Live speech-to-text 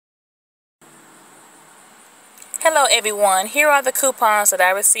Hello everyone, here are the coupons that I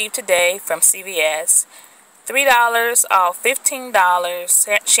received today from CVS. $3 off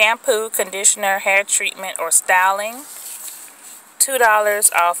 $15 shampoo, conditioner, hair treatment, or styling.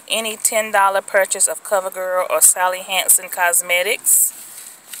 $2 off any $10 purchase of CoverGirl or Sally Hansen cosmetics.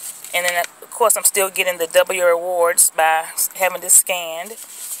 And then of course I'm still getting the W rewards by having this scanned.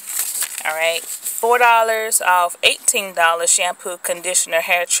 Alright, $4 off $18 shampoo, conditioner,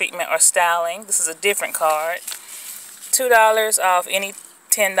 hair treatment, or styling. This is a different card. $2 off any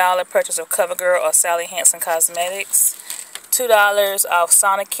 $10 purchase of CoverGirl or Sally Hansen cosmetics. $2 off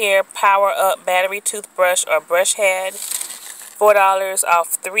Sonicare Power Up battery toothbrush or brush head. $4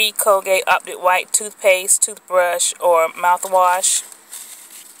 off 3 Colgate Optic White toothpaste, toothbrush, or mouthwash.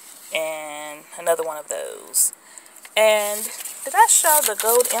 And another one of those. And did I show the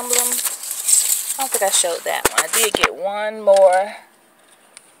gold emblem? I don't think I showed that one. I did get one more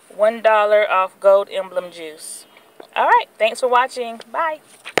 $1 off gold emblem juice. Alright, thanks for watching. Bye.